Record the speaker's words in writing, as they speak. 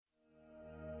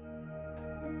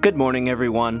Good morning,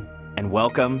 everyone, and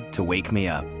welcome to Wake Me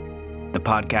Up, the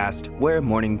podcast where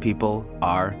morning people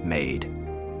are made.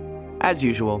 As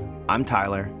usual, I'm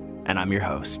Tyler, and I'm your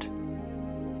host.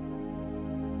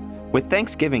 With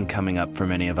Thanksgiving coming up for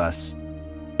many of us,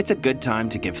 it's a good time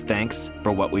to give thanks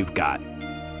for what we've got.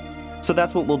 So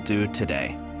that's what we'll do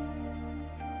today.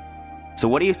 So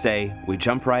what do you say we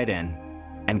jump right in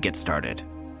and get started?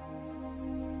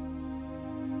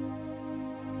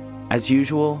 As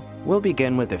usual, we'll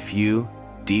begin with a few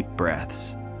deep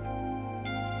breaths.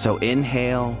 So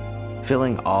inhale,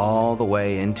 filling all the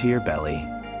way into your belly.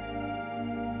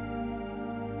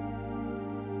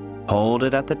 Hold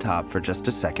it at the top for just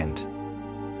a second.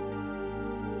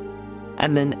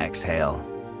 And then exhale.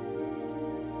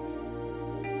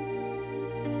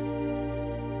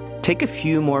 Take a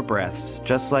few more breaths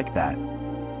just like that,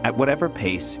 at whatever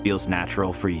pace feels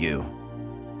natural for you.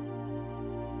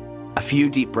 A few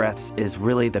deep breaths is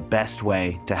really the best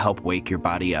way to help wake your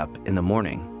body up in the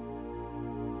morning.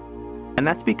 And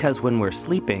that's because when we're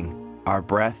sleeping, our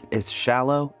breath is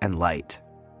shallow and light.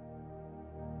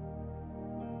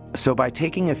 So by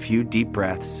taking a few deep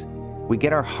breaths, we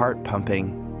get our heart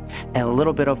pumping and a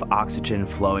little bit of oxygen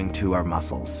flowing to our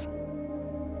muscles.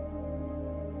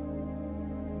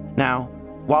 Now,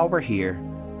 while we're here,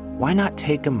 why not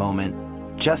take a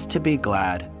moment just to be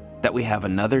glad that we have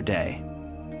another day?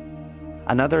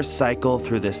 Another cycle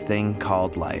through this thing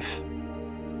called life.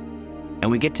 And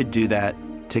we get to do that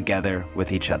together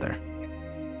with each other.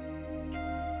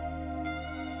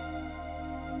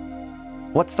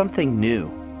 What's something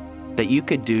new that you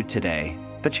could do today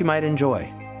that you might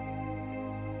enjoy?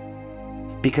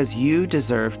 Because you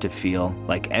deserve to feel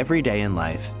like every day in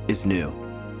life is new.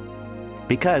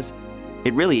 Because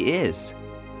it really is.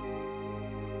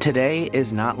 Today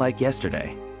is not like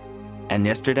yesterday. And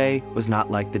yesterday was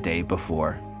not like the day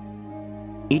before.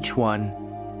 Each one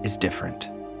is different.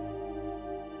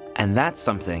 And that's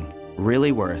something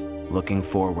really worth looking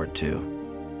forward to.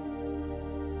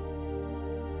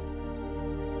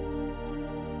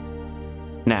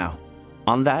 Now,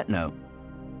 on that note,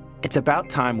 it's about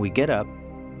time we get up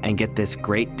and get this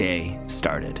great day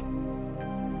started.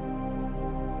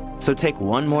 So take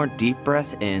one more deep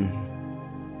breath in.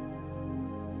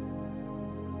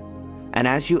 And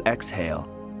as you exhale,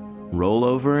 roll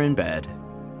over in bed,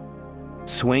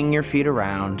 swing your feet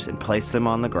around and place them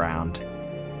on the ground,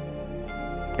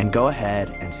 and go ahead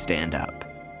and stand up.